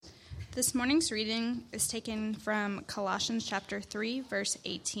This morning's reading is taken from Colossians chapter 3, verse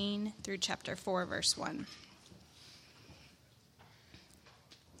 18 through chapter 4, verse 1.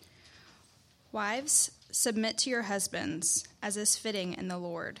 Wives, submit to your husbands, as is fitting in the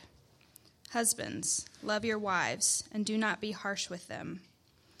Lord. Husbands, love your wives, and do not be harsh with them.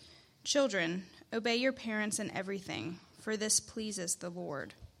 Children, obey your parents in everything, for this pleases the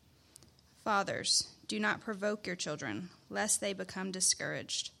Lord. Fathers, do not provoke your children, lest they become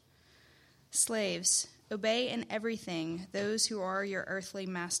discouraged. Slaves, obey in everything those who are your earthly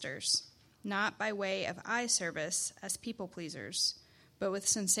masters, not by way of eye service as people pleasers, but with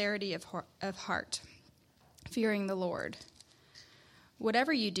sincerity of heart, fearing the Lord.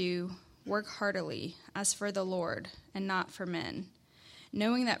 Whatever you do, work heartily as for the Lord and not for men,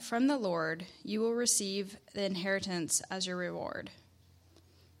 knowing that from the Lord you will receive the inheritance as your reward.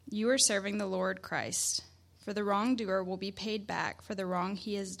 You are serving the Lord Christ, for the wrongdoer will be paid back for the wrong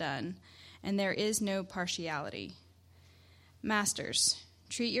he has done, and there is no partiality. Masters,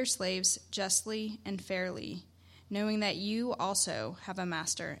 treat your slaves justly and fairly, knowing that you also have a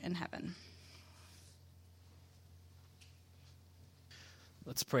master in heaven.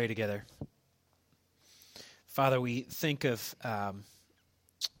 Let's pray together. Father, we think of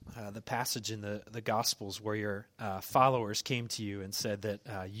the passage in the Gospels where your followers came to you and said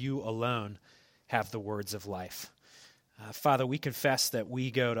that you alone have the words of life. Father, we confess that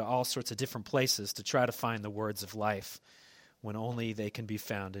we go to all sorts of different places to try to find the words of life when only they can be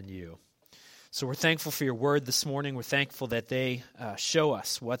found in you. So we're thankful for your word this morning. We're thankful that they show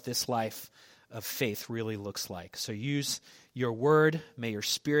us what this life of faith really looks like. So use your word. May your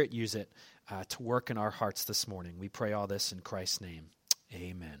Spirit use it to work in our hearts this morning. We pray all this in Christ's name.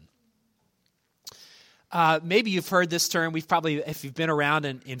 Amen. Maybe you've heard this term. We've probably, if you've been around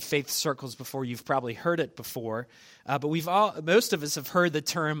in faith circles before, you've probably heard it before. But most of us have heard the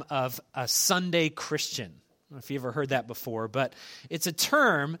term of a Sunday Christian. I don't know if you've ever heard that before, but it's a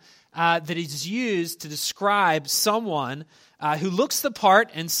term that is used to describe someone who looks the part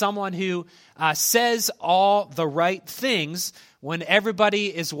and someone who says all the right things when everybody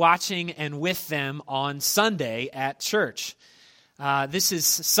is watching and with them on Sunday at church. This is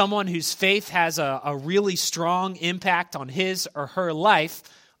someone whose faith has a really strong impact on his or her life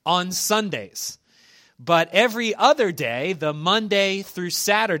on Sundays. But every other day, the Monday through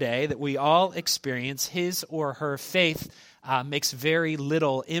Saturday that we all experience, his or her faith makes very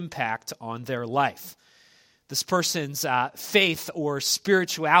little impact on their life. This person's faith or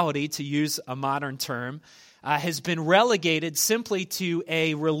spirituality, to use a modern term, has been relegated simply to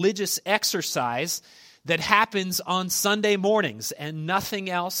a religious exercise that happens on Sunday mornings and nothing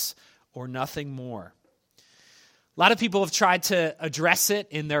else or nothing more. A lot of people have tried to address it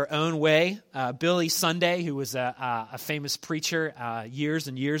in their own way. Billy Sunday, who was a famous preacher years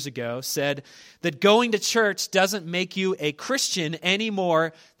and years ago, said that going to church doesn't make you a Christian any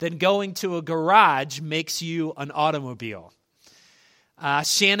more than going to a garage makes you an automobile.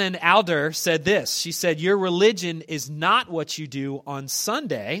 Shannon Alder said this. She said, "Your religion is not what you do on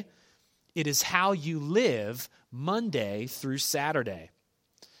Sunday. It is how you live Monday through Saturday."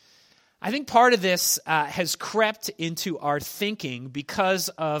 I think part of this has crept into our thinking because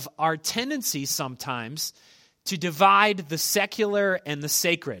of our tendency sometimes to divide the secular and the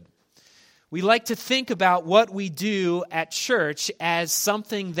sacred. We like to think about what we do at church as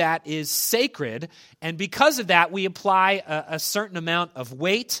something that is sacred, and because of that, we apply a certain amount of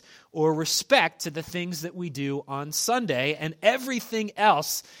weight or respect to the things that we do on Sunday, and everything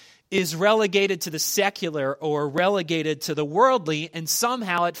else is relegated to the secular or relegated to the worldly, and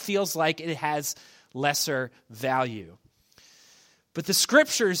somehow it feels like it has lesser value. But the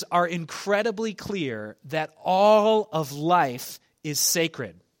scriptures are incredibly clear that all of life is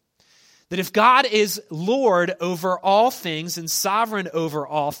sacred. That if God is Lord over all things and sovereign over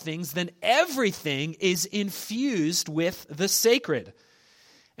all things, then everything is infused with the sacred.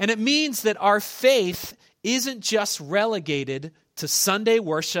 And it means that our faith isn't just relegated to Sunday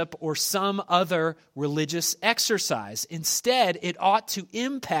worship or some other religious exercise. Instead, it ought to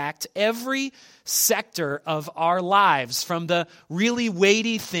impact every sector of our lives, from the really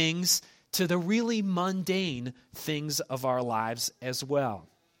weighty things to the really mundane things of our lives as well.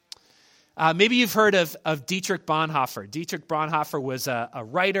 Maybe you've heard of Dietrich Bonhoeffer. Dietrich Bonhoeffer was a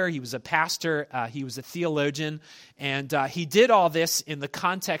writer, he was a pastor, he was a theologian, and he did all this in the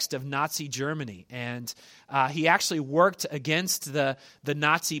context of Nazi Germany. And he actually worked against the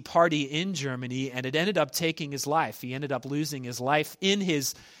Nazi party in Germany, and it ended up taking his life. He ended up losing his life in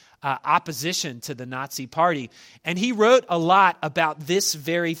his opposition to the Nazi Party. And he wrote a lot about this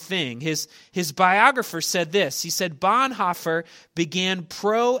very thing. His biographer said this. He said, Bonhoeffer began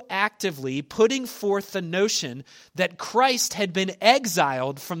proactively putting forth the notion that Christ had been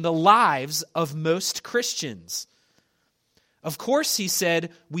exiled from the lives of most Christians. Of course, he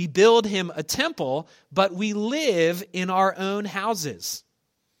said, we build him a temple, but we live in our own houses.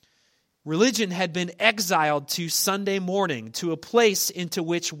 Religion had been exiled to Sunday morning, to a place into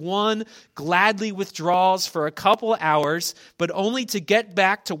which one gladly withdraws for a couple hours, but only to get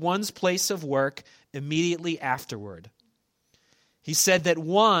back to one's place of work immediately afterward. He said that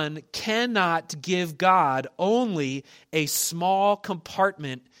one cannot give God only a small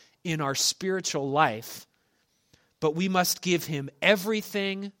compartment in our spiritual life, but we must give him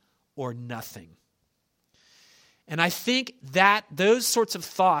everything or nothing. And I think that those sorts of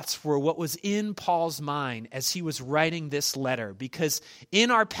thoughts were what was in Paul's mind as he was writing this letter, because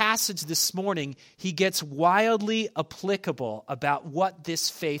in our passage this morning, he gets wildly applicable about what this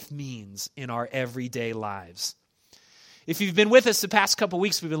faith means in our everyday lives. If you've been with us the past couple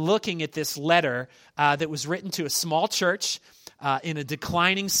weeks, we've been looking at this letter that was written to a small church in a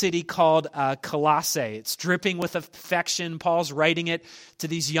declining city called Colossae. It's dripping with affection. Paul's writing it to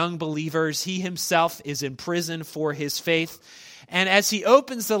these young believers. He himself is in prison for his faith. And as he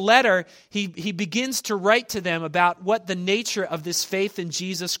opens the letter, he begins to write to them about what the nature of this faith in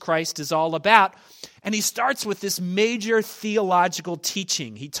Jesus Christ is all about. And he starts with this major theological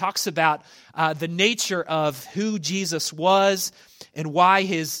teaching. He talks about the nature of who Jesus was and why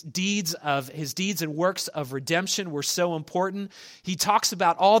his deeds and works of redemption were so important. He talks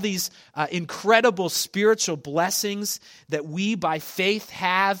about all these incredible spiritual blessings that we by faith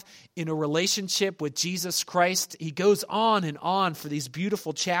have in a relationship with Jesus Christ. He goes on and on for these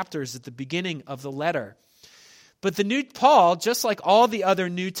beautiful chapters at the beginning of the letter. But the new Paul, just like all the other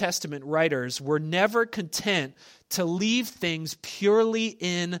New Testament writers, were never content to leave things purely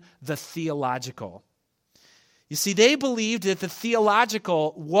in the theological. You see, they believed that the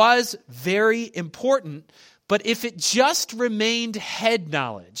theological was very important, but if it just remained head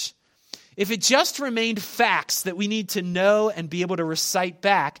knowledge, if it just remained facts that we need to know and be able to recite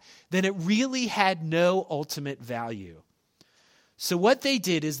back, then it really had no ultimate value. So what they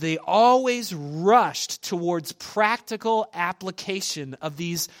did is they always rushed towards practical application of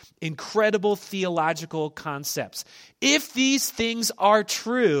these incredible theological concepts. If these things are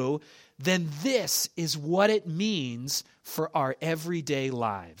true, then this is what it means for our everyday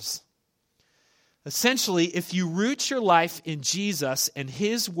lives. Essentially, if you root your life in Jesus and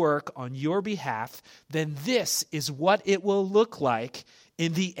his work on your behalf, then this is what it will look like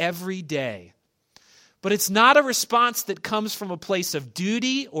in the everyday. But it's not a response that comes from a place of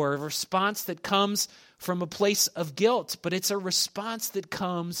duty or a response that comes from a place of guilt, but it's a response that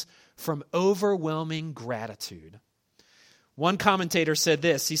comes from overwhelming gratitude. One commentator said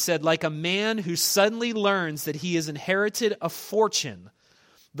this. He said, like a man who suddenly learns that he has inherited a fortune,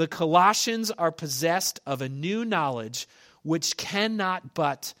 the Colossians are possessed of a new knowledge which cannot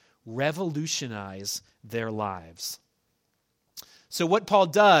but revolutionize their lives. So what Paul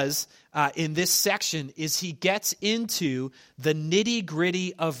does in this section is he gets into the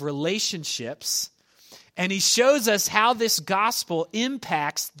nitty-gritty of relationships, and he shows us how this gospel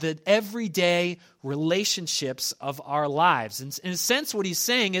impacts the everyday relationships of our lives. And in a sense, what he's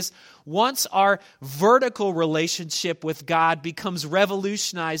saying is once our vertical relationship with God becomes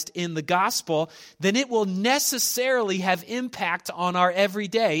revolutionized in the gospel, then it will necessarily have impact on our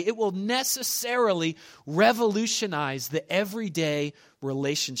everyday. It will necessarily revolutionize the everyday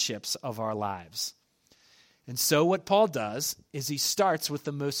relationships of our lives. And so what Paul does is he starts with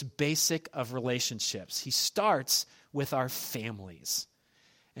the most basic of relationships. He starts with our families.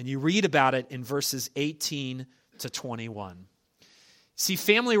 And you read about it in verses 18 to 21. See,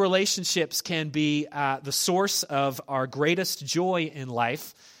 family relationships can be the source of our greatest joy in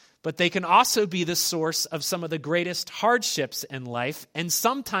life, but they can also be the source of some of the greatest hardships in life, and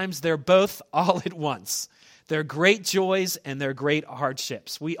sometimes they're both all at once. They're great joys and they're great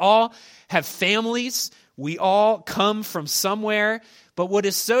hardships. We all have families. We all come from somewhere. But what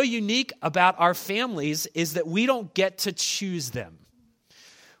is so unique about our families is that we don't get to choose them.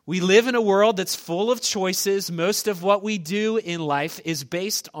 We live in a world that's full of choices. Most of what we do in life is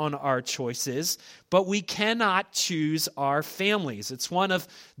based on our choices, but we cannot choose our families. It's one of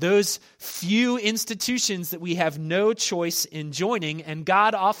those few institutions that we have no choice in joining, and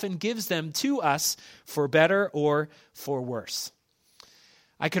God often gives them to us for better or for worse.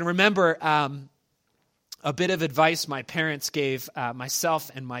 I can remember a bit of advice my parents gave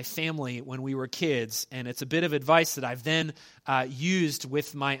myself and my family when we were kids, and it's a bit of advice that I've then used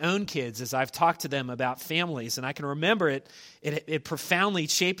with my own kids as I've talked to them about families. And I can remember it profoundly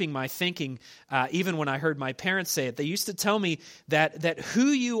shaping my thinking, even when I heard my parents say it. They used to tell me that who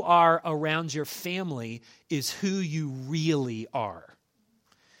you are around your family is who you really are.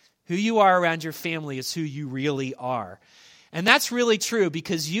 Who you are around your family is who you really are. And that's really true,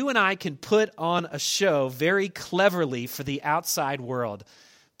 because you and I can put on a show very cleverly for the outside world,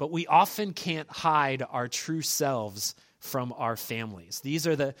 but we often can't hide our true selves from our families. These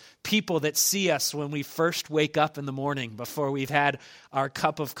are the people that see us when we first wake up in the morning before we've had our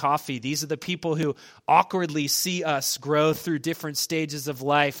cup of coffee. These are the people who awkwardly see us grow through different stages of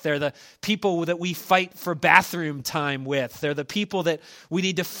life. They're the people that we fight for bathroom time with. They're the people that we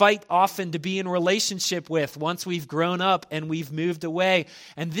need to fight often to be in relationship with once we've grown up and we've moved away.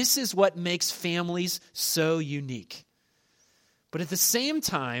 And this is what makes families so unique. But at the same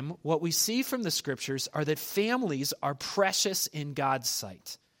time, what we see from the scriptures are that families are precious in God's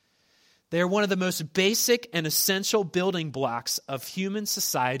sight. They are one of the most basic and essential building blocks of human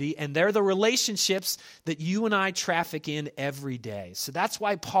society, and they're the relationships that you and I traffic in every day. So that's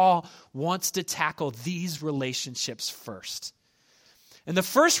why Paul wants to tackle these relationships first. And the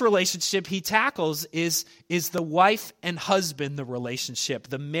first relationship he tackles is the wife and husband, the relationship,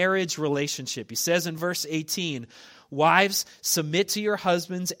 the marriage relationship. He says in verse 18, "Wives, submit to your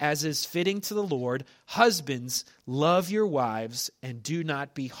husbands as is fitting to the Lord. Husbands, love your wives and do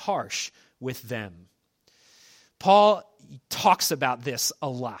not be harsh with them." Paul talks about this a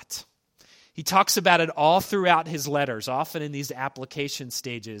lot. He talks about it all throughout his letters, often in these application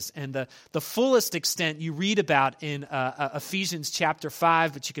stages. And the fullest extent you read about in Ephesians chapter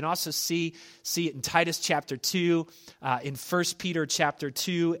 5, but you can also see it in Titus chapter 2, in 1 Peter chapter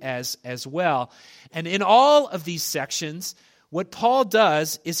 2 as well. And in all of these sections, what Paul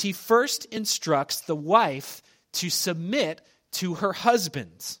does is he first instructs the wife to submit to her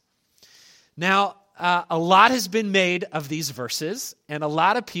husband. Now, a lot has been made of these verses, and a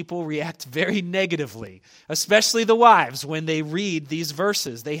lot of people react very negatively, especially the wives when they read these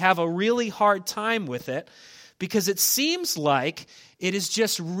verses. They have a really hard time with it because it seems like it is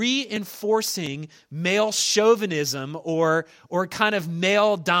just reinforcing male chauvinism or kind of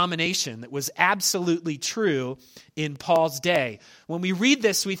male domination that was absolutely true in Paul's day. When we read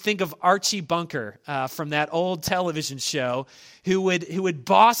this, we think of Archie Bunker from that old television show who would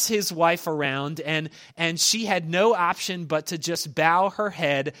boss his wife around, and she had no option but to just bow her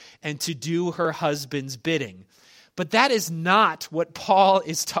head and to do her husband's bidding. But that is not what Paul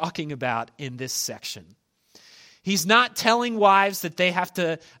is talking about in this section. He's not telling wives that they have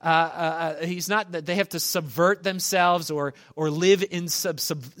to. He's not that they have to subvert themselves or live in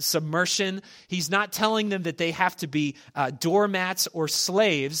submersion. He's not telling them that they have to be doormats or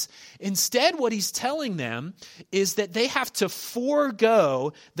slaves. Instead, what he's telling them is that they have to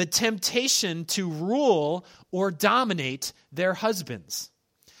forego the temptation to rule or dominate their husbands.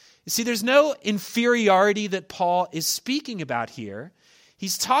 You see, there's no inferiority that Paul is speaking about here.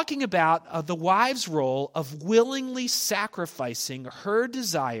 He's talking about the wife's role of willingly sacrificing her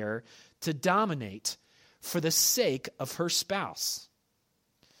desire to dominate for the sake of her spouse.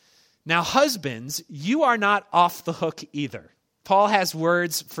 Now, husbands, you are not off the hook either. Paul has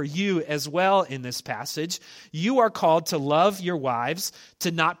words for you as well in this passage. You are called to love your wives,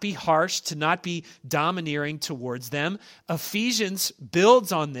 to not be harsh, to not be domineering towards them. Ephesians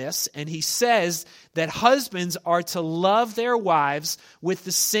builds on this, and he says that husbands are to love their wives with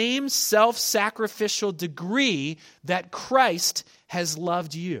the same self-sacrificial degree that Christ has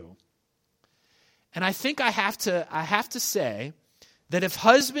loved you. And I think I have to say that if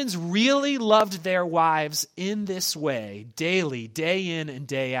husbands really loved their wives in this way, daily, day in and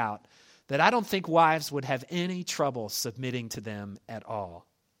day out, that I don't think wives would have any trouble submitting to them at all.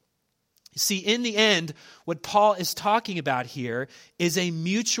 You see, in the end, what Paul is talking about here is a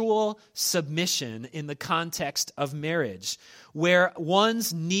mutual submission in the context of marriage, where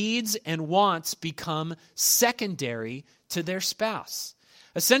one's needs and wants become secondary to their spouse.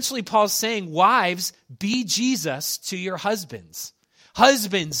 Essentially, Paul's saying, wives, be Jesus to your husbands.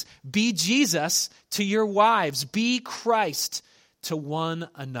 Husbands, be Jesus to your wives. Be Christ to one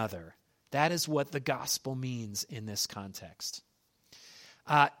another. That is what the gospel means in this context.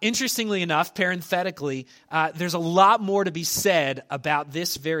 Interestingly enough, parenthetically, there's a lot more to be said about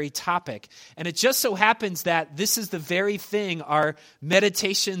this very topic. And it just so happens that this is the very thing our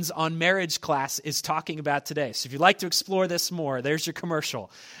Meditations on Marriage class is talking about today. So if you'd like to explore this more, there's your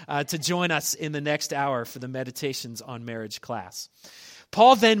commercial to join us in the next hour for the Meditations on Marriage class.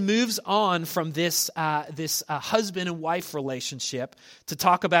 Paul then moves on from this husband and wife relationship to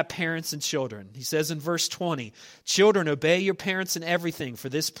talk about parents and children. He says in verse 20, "Children, obey your parents in everything, for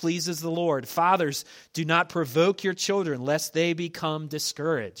this pleases the Lord. Fathers, do not provoke your children, lest they become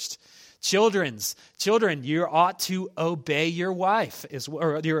discouraged." Children, you ought to obey your wife,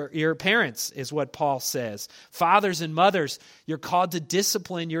 or your parents, is what Paul says. Fathers and mothers, you're called to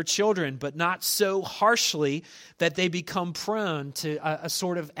discipline your children, but not so harshly that they become prone to a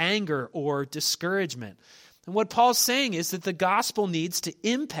sort of anger or discouragement. And what Paul's saying is that the gospel needs to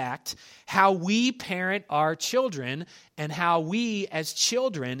impact how we parent our children and how we as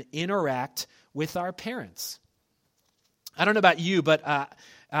children interact with our parents. I don't know about you, but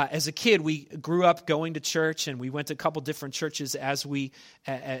as a kid, we grew up going to church, and we went to a couple different churches as we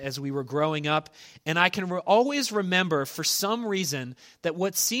were growing up. And I can always remember, for some reason, that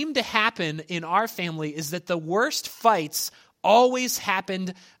what seemed to happen in our family is that the worst fights always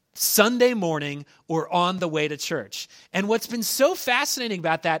happened Sunday morning or on the way to church. And what's been so fascinating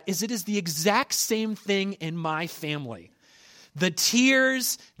about that is it is the exact same thing in my family. The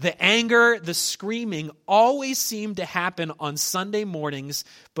tears, the anger, the screaming always seem to happen on Sunday mornings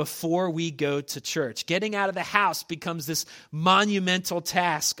before we go to church. Getting out of the house becomes this monumental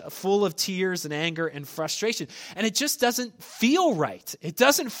task full of tears and anger and frustration. And it just doesn't feel right. It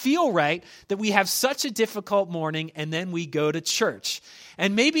doesn't feel right that we have such a difficult morning and then we go to church.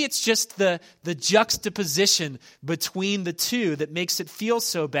 And maybe it's just the juxtaposition between the two that makes it feel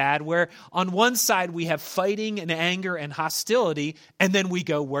so bad, where on one side we have fighting and anger and hostility, and then we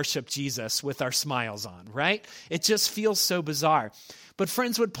go worship Jesus with our smiles on, right? It just feels so bizarre. But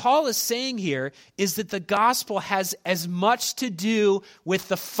friends, what Paul is saying here is that the gospel has as much to do with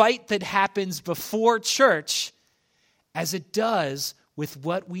the fight that happens before church as it does with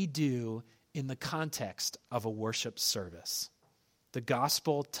what we do in the context of a worship service. The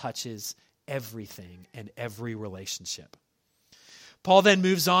gospel touches everything and every relationship. Paul then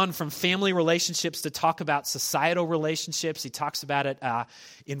moves on from family relationships to talk about societal relationships. He talks about it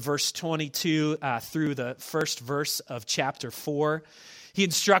in verse 22 through the first verse of chapter 4. He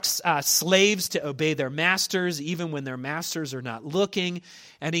instructs slaves to obey their masters even when their masters are not looking.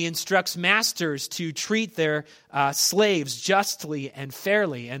 And he instructs masters to treat their slaves justly and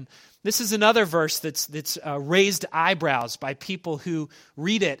fairly. And this is another verse that's raised eyebrows by people who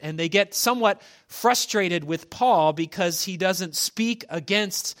read it, and they get somewhat frustrated with Paul because he doesn't speak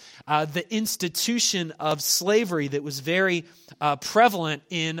against the institution of slavery that was very prevalent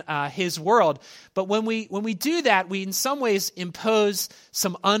in his world. But when we do that, we in some ways impose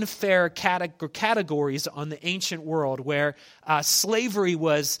some unfair categories on the ancient world, where slavery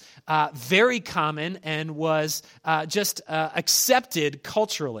was very common and was just accepted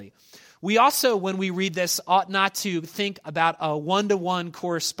culturally. We also, when we read this, ought not to think about a one-to-one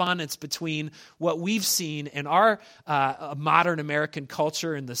correspondence between what we've seen in our modern American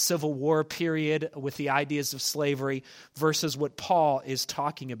culture in the Civil War period with the ideas of slavery versus what Paul is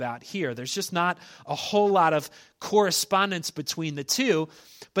talking about here. There's just not a whole lot of correspondence between the two,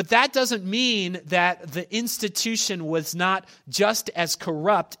 but that doesn't mean that the institution was not just as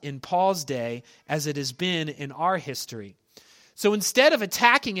corrupt in Paul's day as it has been in our history. So instead of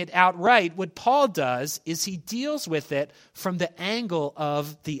attacking it outright, what Paul does is he deals with it from the angle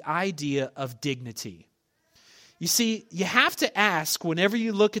of the idea of dignity. You see, you have to ask, whenever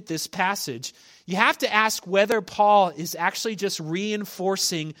you look at this passage, you have to ask whether Paul is actually just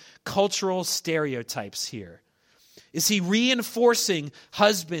reinforcing cultural stereotypes here. Is he reinforcing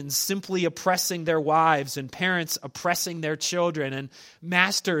husbands simply oppressing their wives and parents oppressing their children and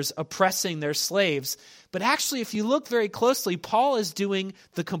masters oppressing their slaves? But actually, if you look very closely, Paul is doing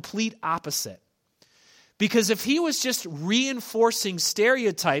the complete opposite. Because if he was just reinforcing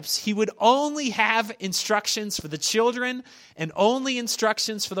stereotypes, he would only have instructions for the children and only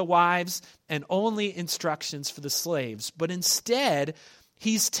instructions for the wives and only instructions for the slaves. But instead,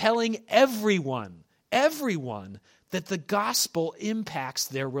 he's telling everyone that the gospel impacts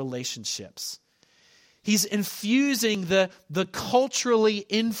their relationships. He's infusing the culturally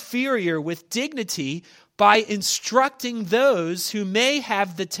inferior with dignity by instructing those who may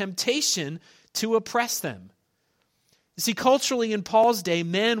have the temptation to oppress them. You see, culturally in Paul's day,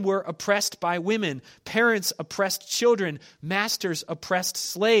 men were oppressed by women, parents oppressed children, masters oppressed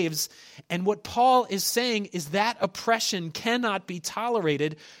slaves. And what Paul is saying is that oppression cannot be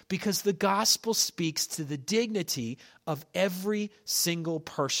tolerated because the gospel speaks to the dignity of every single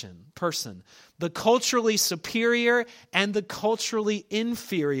person. The culturally superior and the culturally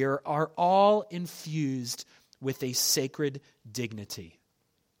inferior are all infused with a sacred dignity.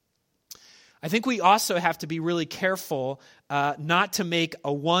 I think we also have to be really careful not to make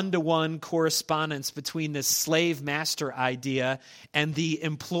a one-to-one correspondence between this slave-master idea and the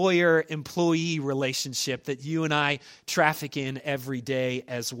employer-employee relationship that you and I traffic in every day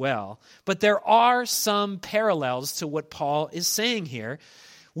as well. But there are some parallels to what Paul is saying here.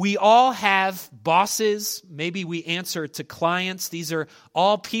 We all have bosses. Maybe we answer to clients. These are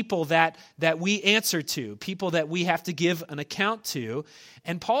all people that we answer to, people that we have to give an account to.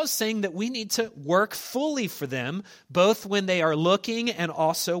 And Paul is saying that we need to work fully for them, both when they are looking and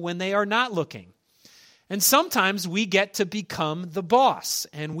also when they are not looking. And sometimes we get to become the boss,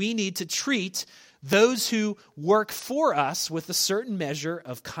 and we need to treat those who work for us with a certain measure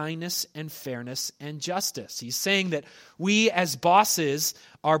of kindness and fairness and justice. He's saying that we as bosses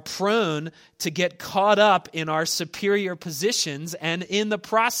are prone to get caught up in our superior positions and in the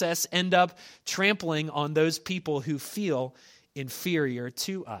process end up trampling on those people who feel inferior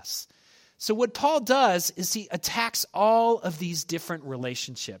to us. So what Paul does is he attacks all of these different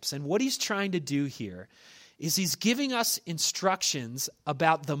relationships. And what he's trying to do here is he's giving us instructions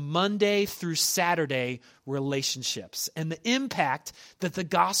about the Monday through Saturday relationships and the impact that the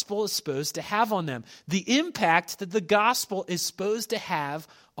gospel is supposed to have on them, the impact that the gospel is supposed to have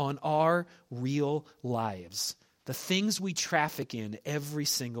on our real lives, the things we traffic in every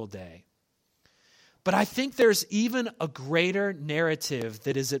single day. But I think there's even a greater narrative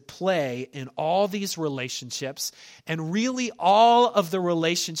that is at play in all these relationships and really all of the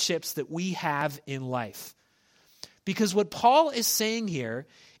relationships that we have in life. Because what Paul is saying here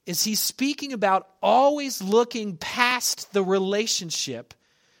is he's speaking about always looking past the relationship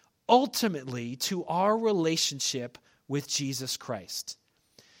ultimately to our relationship with Jesus Christ.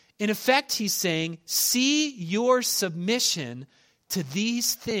 In effect, he's saying, see your submission to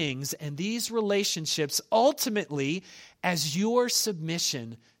these things and these relationships ultimately as your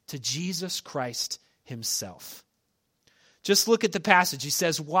submission to Jesus Christ himself. Just look at the passage. He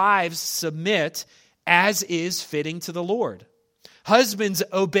says, wives, submit as is fitting to the Lord. Husbands,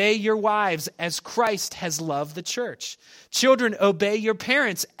 obey your wives as Christ has loved the church. Children, obey your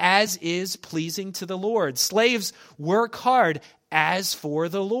parents as is pleasing to the Lord. Slaves, work hard as for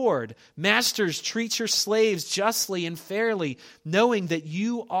the Lord. Masters, treat your slaves justly and fairly, knowing that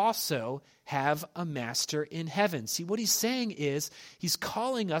you also have a master in heaven. See, what he's saying is he's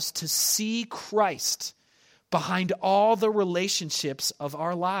calling us to see Christ behind all the relationships of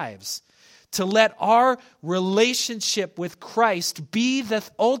our lives. To let our relationship with Christ be the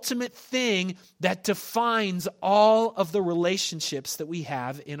ultimate thing that defines all of the relationships that we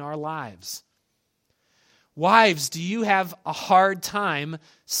have in our lives. Wives, do you have a hard time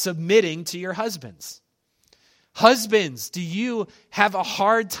submitting to your husbands? Husbands, do you have a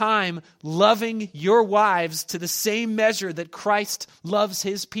hard time loving your wives to the same measure that Christ loves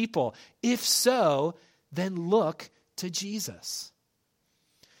his people? If so, then look to Jesus.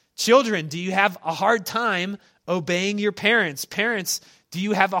 Children, do you have a hard time obeying your parents? Parents, do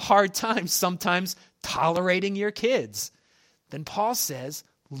you have a hard time sometimes tolerating your kids? Then Paul says,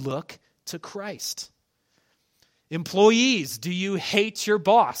 look to Christ. Employees, do you hate your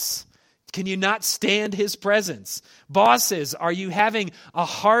boss? Can you not stand his presence? Bosses, are you having a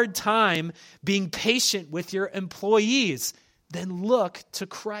hard time being patient with your employees? Then look to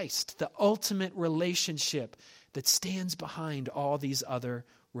Christ, the ultimate relationship that stands behind all these other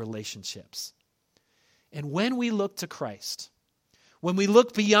relationships. And when we look to Christ, when we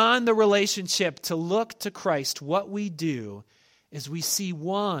look beyond the relationship to look to Christ, what we do is we see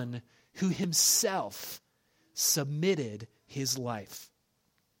one who himself submitted his life.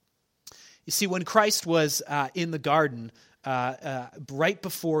 You see, when Christ was in the garden, right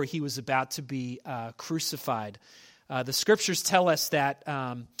before he was about to be crucified, the scriptures tell us that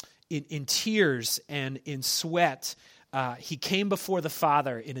in tears and in sweat, he came before the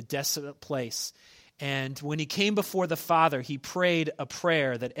Father in a desolate place. And when he came before the Father, he prayed a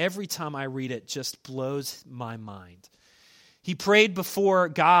prayer that every time I read it just blows my mind. He prayed before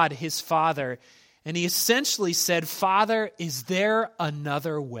God, his Father, and he essentially said, Father, is there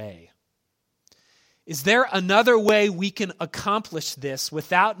another way? Is there another way we can accomplish this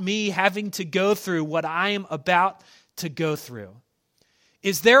without me having to go through what I am about to go through?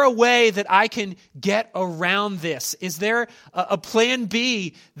 Is there a way that I can get around this? Is there a plan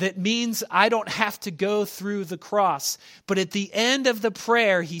B that means I don't have to go through the cross? But at the end of the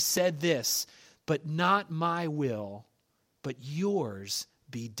prayer, he said this, but not my will, but yours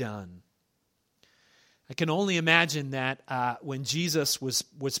be done. I can only imagine that when Jesus was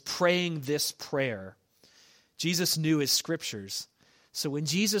praying this prayer, Jesus knew his scriptures. So when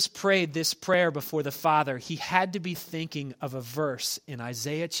Jesus prayed this prayer before the Father, he had to be thinking of a verse in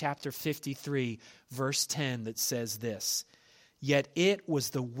Isaiah chapter 53, verse 10 that says this, "Yet it was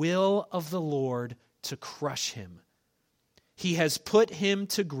the will of the Lord to crush him. He has put him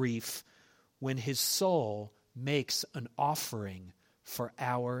to grief when his soul makes an offering for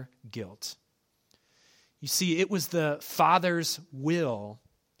our guilt." You see, it was the Father's will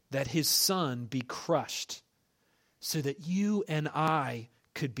that his Son be crushed so that you and I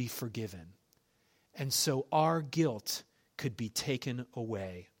could be forgiven, and so our guilt could be taken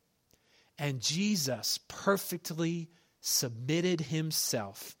away. And Jesus perfectly submitted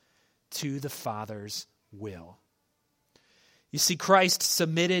himself to the Father's will. You see, Christ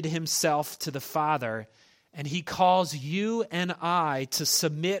submitted himself to the Father, and he calls you and I to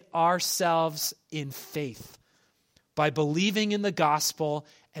submit ourselves in faith by believing in the gospel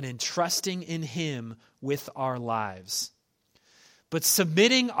and entrusting in him with our lives. But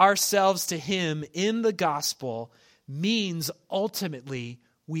submitting ourselves to him in the gospel means ultimately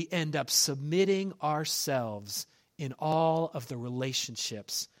we end up submitting ourselves in all of the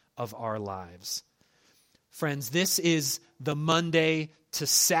relationships of our lives. Friends, this is the Monday to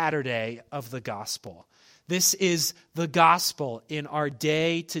Saturday of the gospel. This is the gospel in our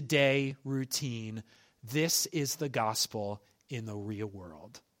day-to-day routine. This is the gospel in the real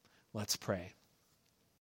world. Let's pray.